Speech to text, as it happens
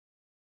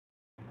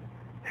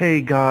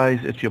Hey guys,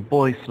 it's your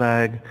boy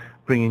Slag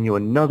bringing you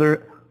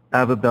another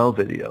Avabel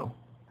video.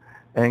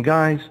 And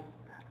guys,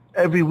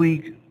 every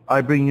week I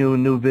bring you a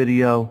new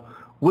video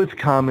with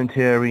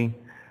commentary,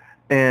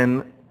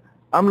 and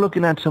I'm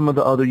looking at some of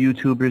the other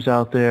YouTubers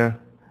out there,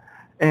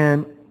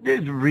 and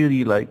there's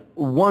really like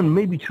one,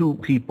 maybe two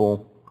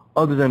people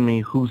other than me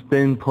who's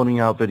been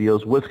putting out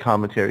videos with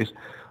commentaries,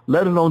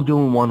 let alone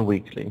doing one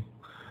weekly.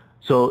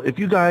 So if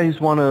you guys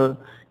want to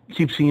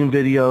keep seeing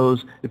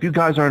videos, if you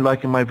guys aren't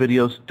liking my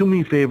videos, do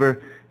me a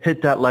favor,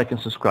 hit that like and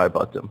subscribe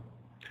button.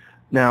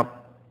 Now,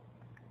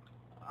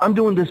 I'm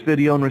doing this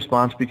video in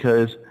response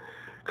because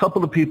a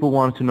couple of people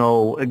wanted to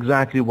know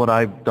exactly what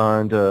I've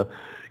done to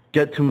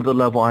get to the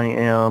level I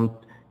am,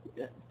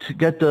 to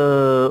get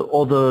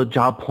all the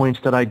job points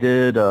that I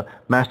did,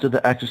 master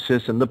the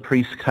Exorcist and the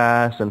Priest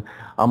class, and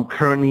I'm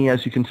currently,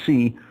 as you can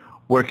see,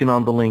 working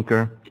on the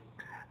linker.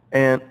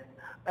 And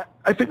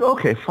I think,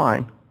 okay,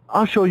 fine.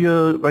 I'll show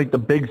you the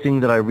big thing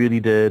that I really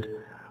did,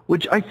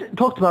 which I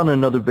talked about in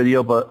another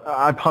video, but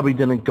I probably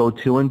didn't go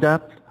too in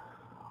depth.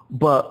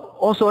 But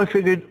also I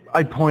figured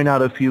I'd point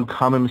out a few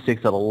common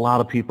mistakes that a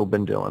lot of people have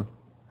been doing.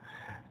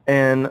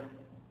 And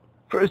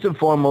first and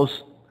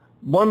foremost,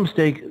 one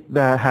mistake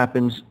that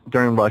happens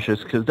during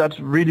rushes, because that's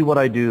really what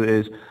I do,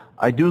 is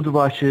I do the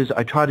rushes,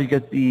 I try to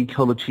get the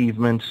kill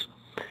achievements.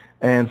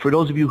 And for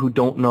those of you who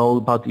don't know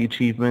about the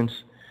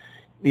achievements,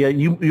 yeah,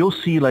 you'll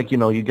see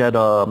you get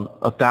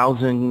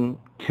 1,000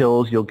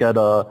 kills, you'll get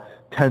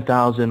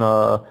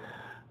 10,000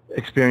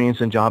 experience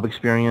and job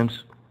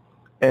experience,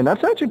 and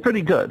that's actually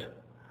pretty good.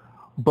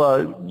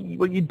 But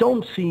what you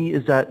don't see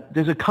is that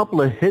there's a couple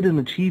of hidden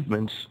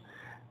achievements,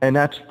 and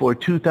that's for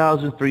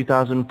 2,000,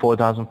 3,000,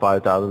 4,000,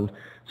 5,000,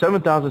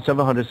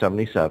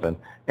 7,777,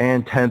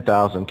 and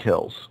 10,000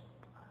 kills.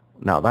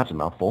 Now that's a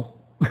mouthful.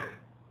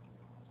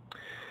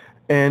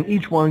 And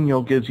each one,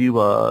 gives you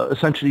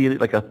essentially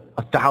like a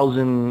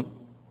 1,000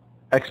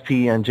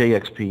 XP and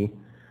JXP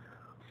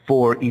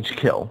for each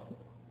kill.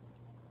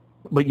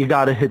 But you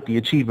got to hit the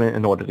achievement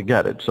in order to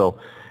get it. So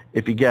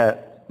if you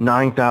get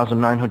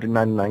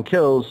 9,999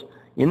 kills,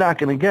 you're not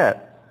going to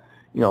get,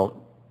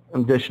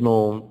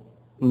 additional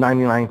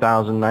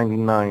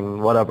 99,099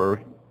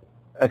 whatever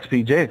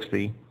XP,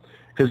 JXP,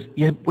 because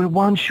we're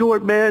one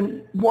short,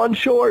 man, one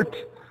short.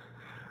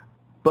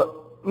 But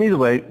either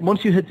way,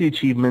 once you hit the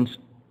achievements,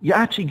 you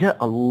actually get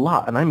a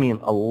lot, and I mean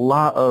a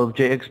lot of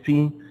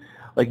JXP.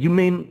 Like you'd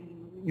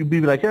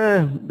be like,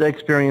 the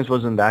experience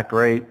wasn't that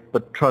great,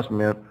 but trust me,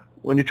 man,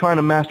 when you're trying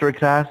to master a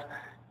class,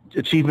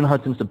 achievement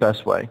hunting's the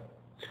best way.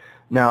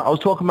 Now, I was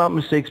talking about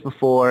mistakes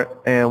before,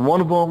 and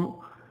one of them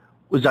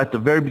was at the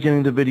very beginning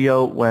of the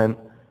video when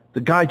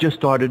the guy just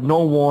started,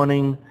 no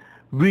warning,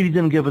 really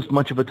didn't give us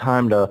much of a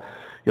time to,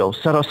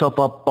 set ourselves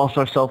up, boss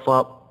ourselves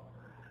up.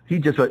 He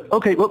just went,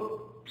 okay,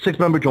 whoop,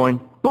 6-member join,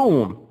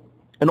 boom.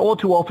 And all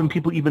too often,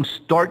 people even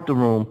start the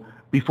room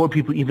before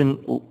people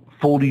even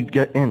fully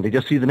get in. They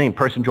just see the name,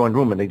 person joined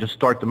room, and they just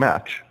start the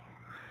match.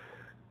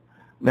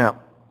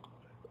 Now,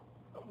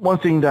 one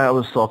thing that I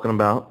was talking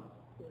about,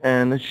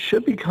 and it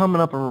should be coming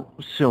up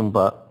soon,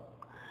 but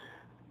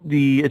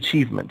the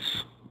achievements.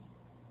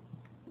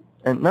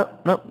 And no,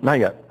 not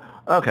yet.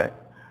 Okay.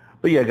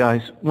 But yeah,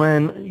 guys,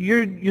 when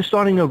you're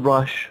starting a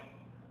rush,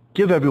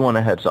 give everyone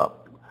a heads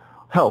up.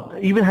 Help.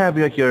 Even have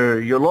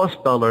your Lost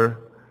Speller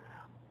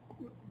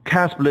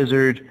cast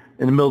Blizzard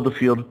in the middle of the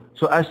field.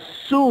 So as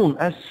soon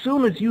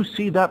as you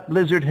see that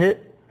Blizzard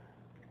hit,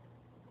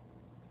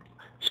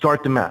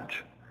 start the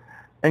match.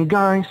 And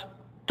guys,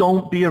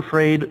 don't be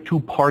afraid to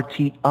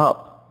party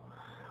up.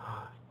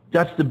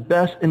 That's the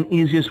best and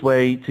easiest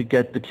way to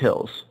get the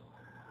kills.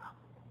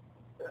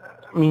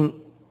 I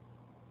mean,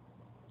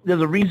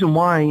 there's a reason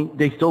why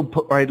they still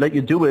let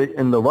you do it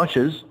in the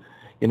rushes.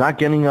 You're not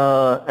getting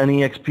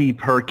any XP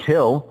per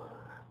kill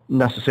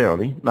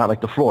necessarily, not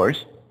like the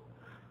floors.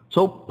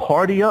 So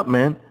party up,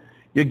 man.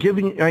 You're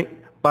giving,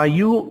 by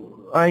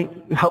you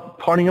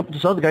partying up with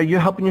this other guy, you're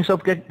helping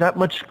yourself get that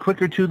much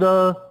quicker to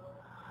the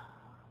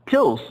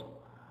kills.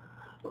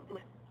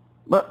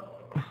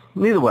 But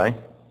either way,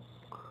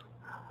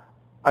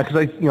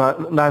 because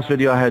last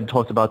video I had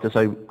talked about this,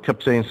 I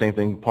kept saying the same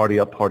thing, party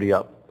up, party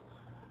up.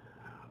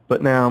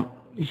 But now,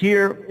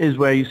 here is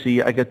where you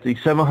see I get the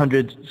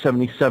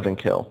 777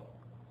 kill.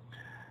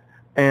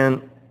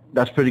 And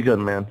that's pretty good,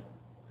 man.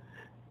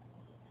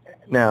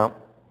 Now,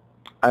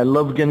 I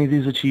love getting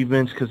these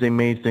achievements because they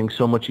made things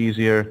so much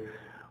easier.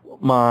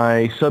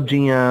 My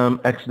sub-GM,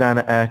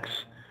 X,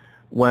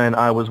 when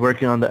I was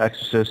working on The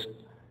Exorcist,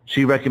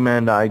 she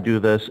recommended I do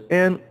this,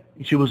 and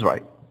she was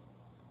right.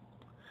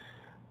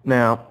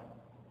 Now,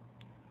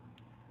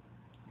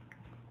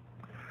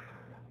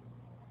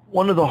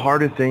 one of the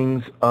harder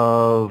things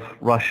of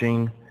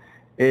rushing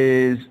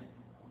is,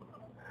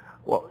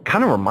 well, it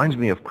kind of reminds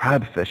me of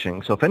crab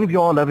fishing. So if any of you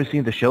all have ever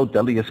seen the show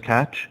Deadliest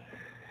Catch,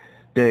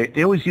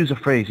 they always use a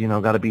phrase,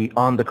 got to be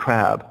on the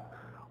crab.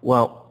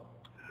 Well,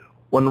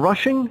 when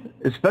rushing,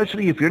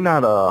 especially if you're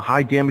not a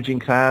high damaging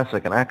class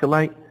like an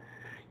Acolyte,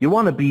 you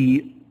want to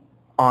be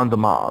on the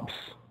mobs,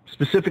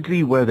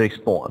 specifically where they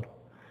spawn.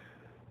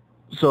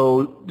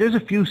 So there's a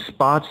few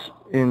spots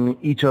in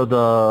each of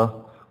the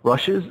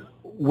rushes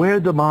where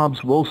the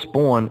mobs will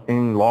spawn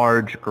in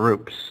large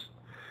groups.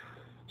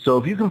 So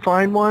if you can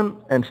find one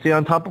and stay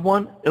on top of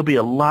one, it'll be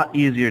a lot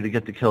easier to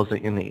get the kills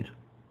that you need.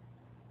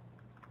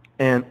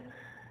 And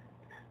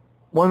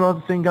one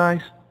other thing,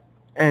 guys,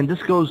 and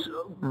this goes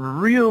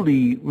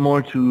really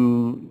more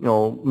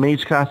to,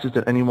 mage classes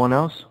than anyone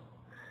else,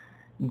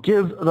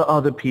 give the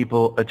other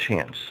people a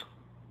chance.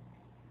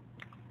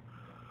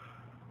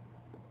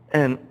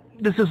 And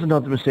this is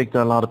another mistake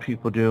that a lot of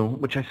people do,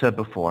 which I said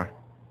before.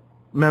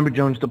 Member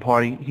joins the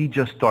party, he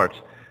just starts.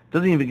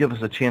 Doesn't even give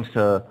us a chance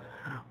to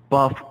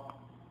buff,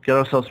 get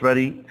ourselves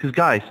ready. Because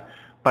guys,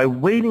 by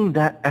waiting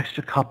that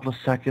extra couple of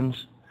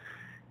seconds,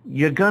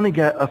 you're going to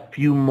get a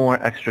few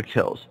more extra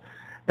kills.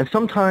 And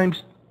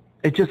sometimes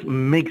it just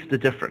makes the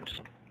difference.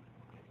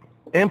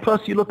 And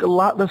plus, you look a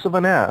lot less of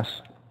an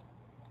ass.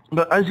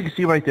 But as you can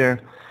see right there,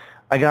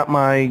 I got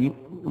my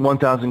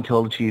 1,000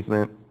 kill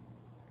achievement.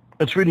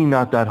 It's really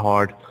not that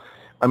hard.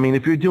 I mean,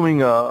 if you're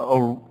doing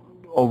a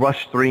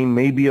rush 3,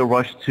 maybe a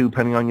rush 2,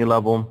 depending on your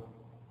level,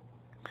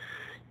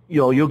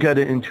 you'll get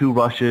it in 2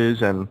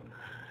 rushes, and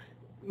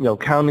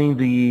counting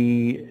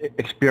the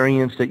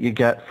experience that you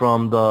get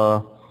from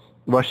the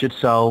rush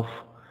itself,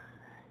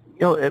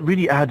 it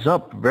really adds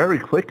up very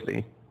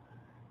quickly.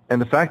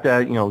 And the fact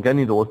that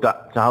getting the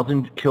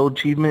 1,000 kill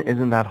achievement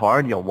isn't that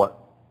hard.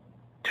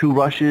 2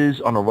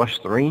 rushes on a rush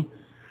 3,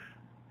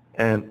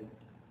 and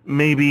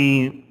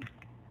maybe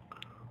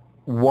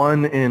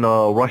 1 in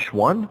a rush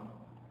 1.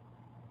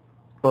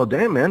 Well,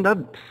 damn, man,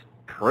 that's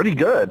pretty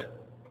good.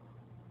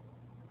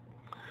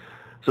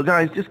 So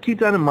guys, just keep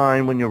that in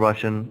mind when you're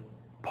rushing.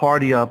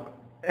 Party up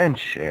and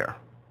share.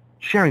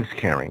 Sharing's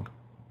caring.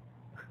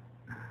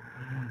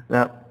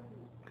 Now,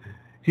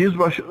 here's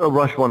rush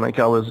 1, like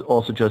I was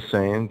also just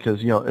saying,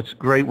 because it's a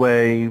great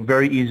way,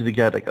 very easy to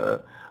get like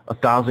a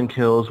 1,000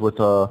 kills with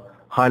a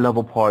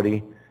high-level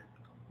party.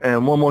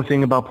 And one more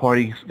thing about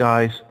parties,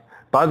 guys.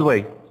 By the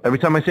way, every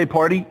time I say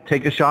party,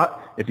 take a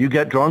shot. If you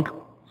get drunk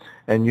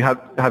and you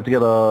have to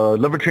get a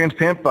liver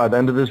transplant by the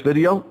end of this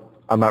video,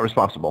 I'm not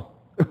responsible.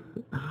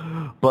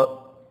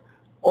 But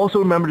also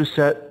remember to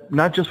set,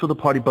 not just for the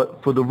party,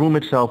 but for the room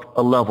itself,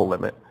 a level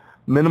limit.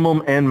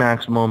 Minimum and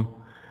maximum,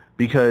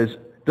 because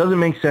it doesn't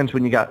make sense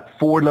when you got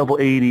 4 level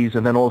 80s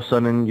and then all of a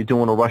sudden you're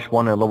doing a rush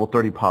 1 and level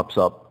 30 pops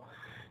up.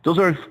 Those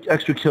are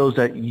extra kills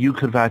that you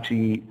could have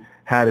actually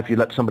had if you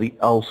let somebody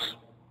else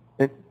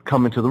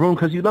come into the room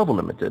because you level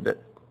limited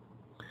it.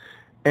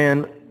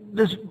 And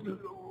this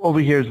over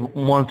here is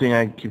one thing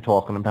I keep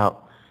talking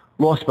about.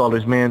 Lost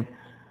spellers, man.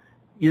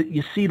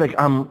 You see,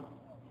 I'm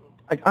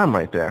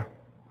right there.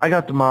 I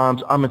got the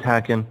mobs. I'm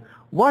attacking.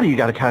 Why do you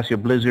got to cast your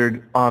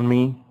blizzard on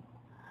me?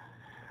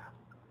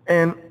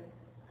 And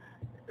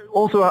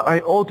all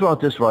throughout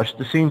this rush,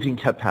 the same thing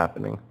kept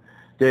happening.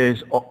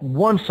 There's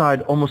one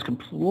side almost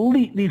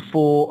completely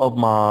full of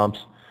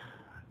mobs.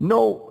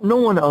 No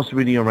one else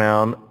really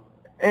around,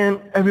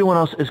 and everyone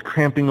else is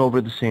cramping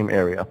over the same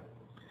area.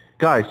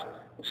 Guys,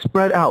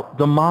 spread out.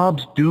 The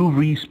mobs do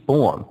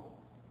respawn.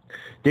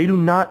 They do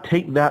not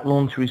take that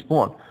long to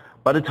respawn.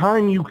 By the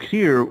time you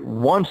clear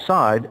one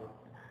side,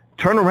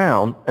 turn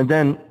around, and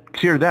then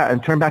clear that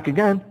and turn back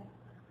again,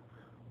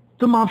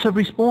 the mobs have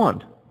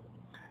respawned.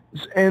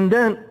 And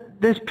then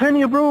there's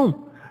plenty of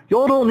room.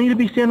 Y'all don't need to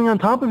be standing on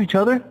top of each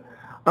other.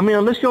 I mean,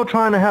 unless y'all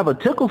trying to have a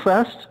tickle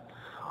fest,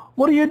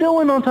 what are you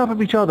doing on top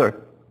of each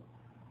other?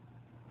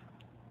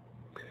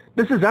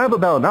 This is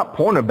Avabel, not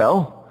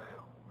Pornabel.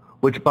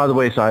 Which, by the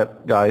way,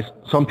 guys,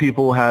 some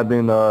people have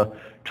been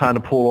trying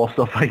to pull off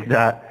stuff like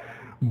that,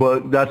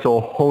 but that's a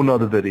whole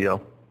nother video.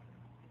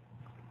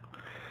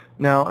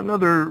 Now,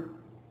 another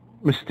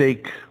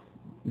mistake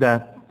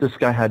that this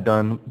guy had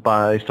done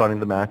by starting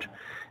the match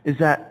is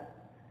that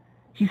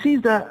he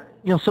sees that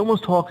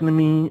someone's talking to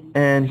me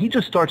and he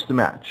just starts the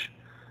match.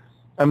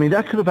 I mean,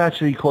 that could have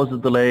actually caused a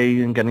delay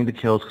in getting the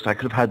kills because I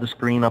could have had the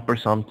screen up or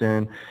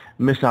something,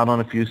 missed out on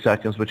a few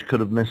seconds, which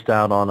could have missed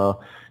out on a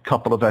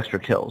couple of extra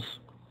kills.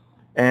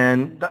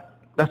 And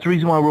that's the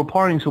reason why we're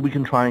partying, so we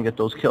can try and get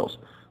those kills.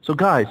 So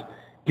guys,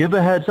 give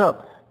a heads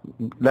up.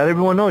 Let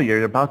everyone know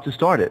you're about to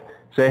start it.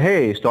 Say,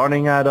 hey,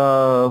 starting at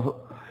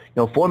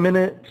 4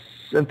 minutes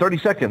and 30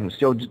 seconds.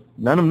 Just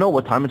let them know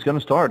what time it's going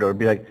to start, or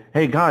be like,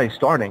 hey guys,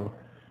 starting.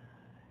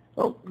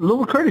 Well, a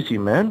little courtesy,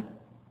 man.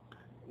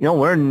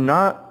 We're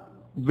not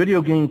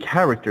video game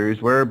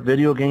characters. We're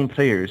video game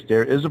players.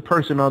 There is a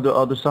person on the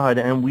other side,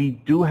 and we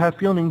do have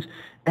feelings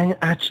and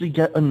actually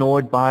get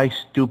annoyed by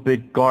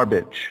stupid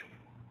garbage.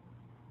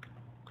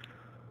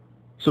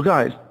 So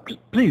guys,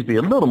 please be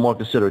a little more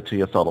considerate to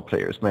your fellow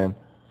players, man.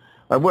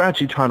 We're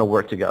actually trying to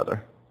work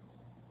together.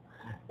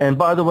 And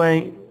by the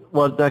way,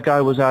 what that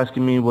guy was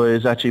asking me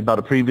was actually about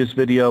a previous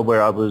video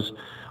where I was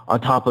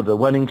on top of the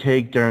wedding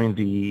cake during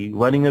the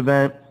wedding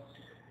event.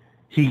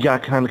 He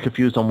got kind of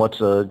confused on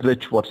what's a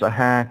glitch, what's a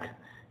hack.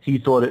 He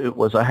thought it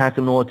was a hack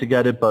in order to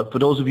get it, but for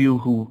those of you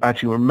who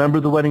actually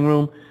remember the wedding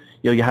room,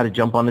 you had to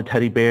jump on the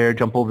teddy bear,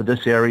 jump over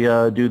this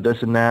area, do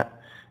this and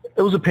that.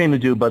 It was a pain to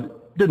do, but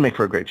it did make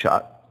for a great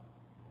shot.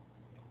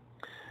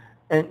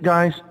 And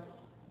guys,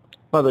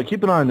 by the way,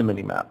 keep an eye on the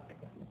mini-map.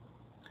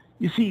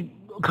 You see,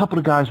 a couple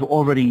of guys were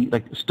already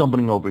like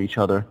stumbling over each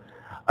other.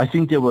 I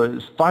think there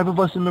was 5 of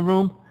us in the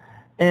room,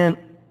 and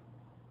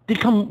they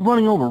come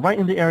running over right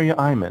in the area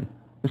I'm in.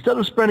 Instead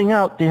of spreading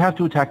out, they have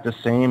to attack the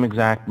same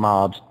exact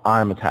mobs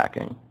I'm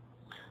attacking.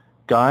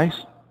 Guys,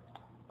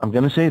 I'm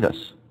going to say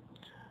this.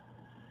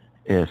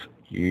 If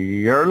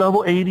you're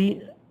level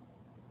 80,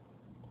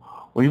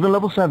 or even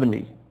level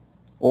 70,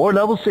 or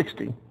level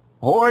 60,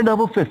 or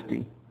level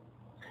 50,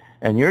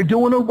 and you're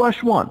doing a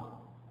rush 1,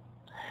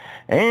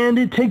 and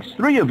it takes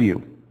 3 of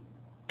you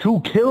to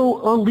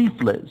kill a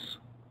leafless,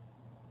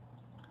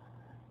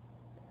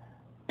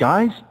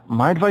 guys,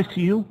 my advice to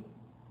you,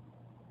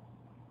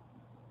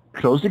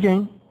 close the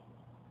game,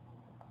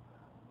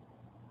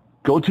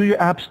 go to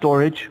your app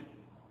storage,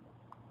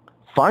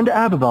 find the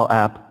Avabel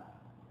app,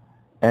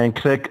 and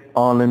click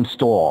on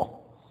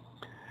install.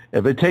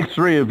 If it takes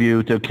 3 of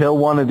you to kill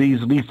one of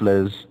these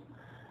leaflets,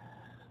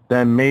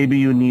 then maybe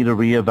you need to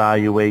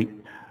reevaluate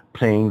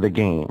playing the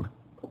game.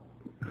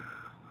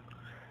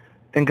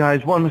 And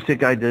guys, one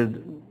mistake I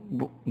did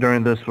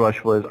during this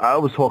rush was I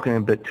was talking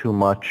a bit too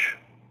much.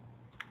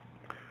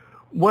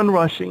 When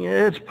rushing,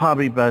 it's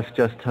probably best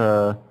just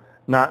to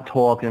not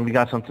talk, and if you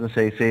got something to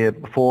say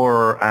it before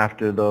or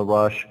after the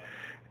rush.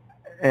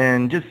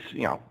 And just,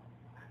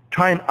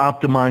 try and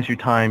optimize your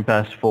time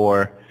best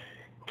for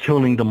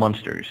killing the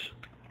monsters.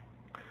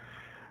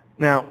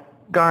 Now,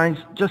 guys,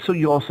 just so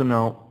you also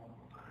know,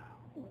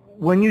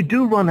 when you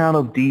do run out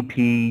of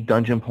DP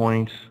dungeon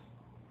points,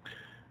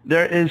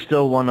 there is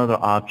still one other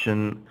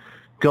option.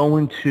 Go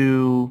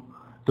into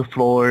the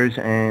floors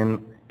and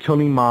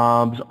killing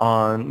mobs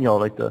on,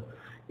 like the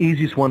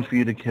easiest ones for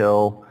you to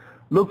kill.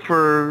 Look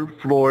for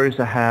floors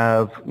that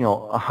have,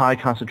 a high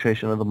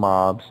concentration of the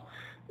mobs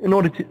in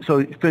order to so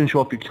you finish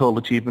off your kill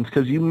achievements,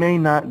 because you may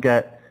not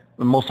get,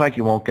 most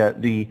likely won't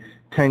get the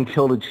 10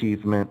 kill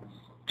achievement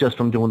just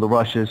from doing the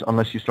rushes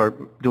unless you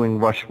start doing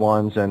rush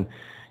 1s and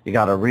you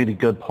got a really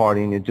good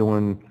party and you're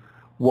doing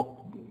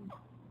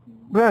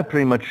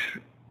pretty much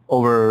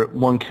over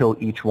 1 kill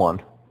each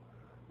one.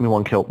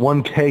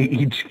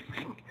 1K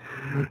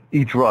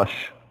each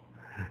rush.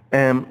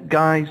 And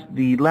guys,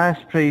 the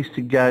last place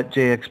to get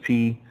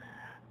JXP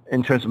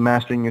in terms of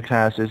mastering your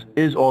classes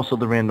is also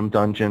the random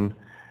dungeon.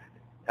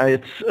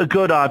 It's a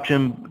good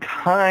option,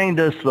 kind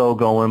of slow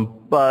going,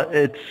 but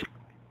it's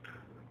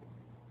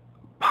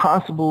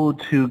possible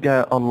to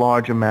get a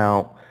large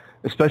amount,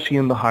 especially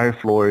in the higher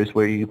floors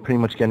where you're pretty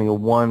much getting a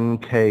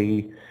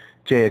 1K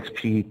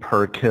JXP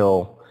per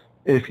kill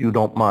if you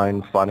don't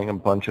mind fighting a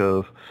bunch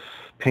of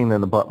pain in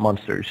the butt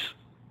monsters.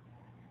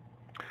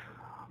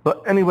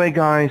 But anyway,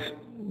 guys,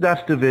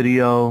 that's the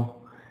video.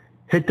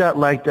 Hit that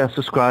like, that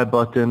subscribe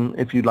button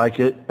if you like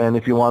it and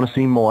if you want to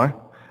see more.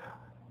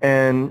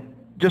 And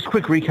just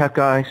quick recap,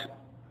 guys.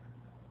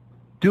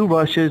 Do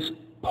rushes,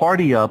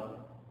 party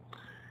up,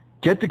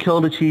 get the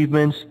kill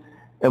achievements,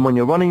 and when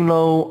you're running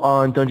low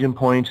on dungeon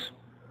points,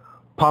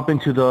 pop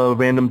into the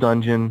random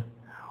dungeon,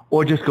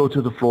 or just go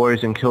to the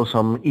floors and kill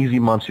some easy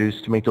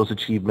monsters to make those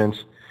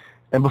achievements.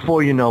 And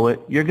before you know it,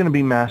 you're going to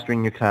be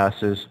mastering your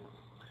classes.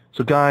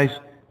 So guys,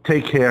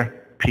 take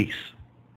care. Peace.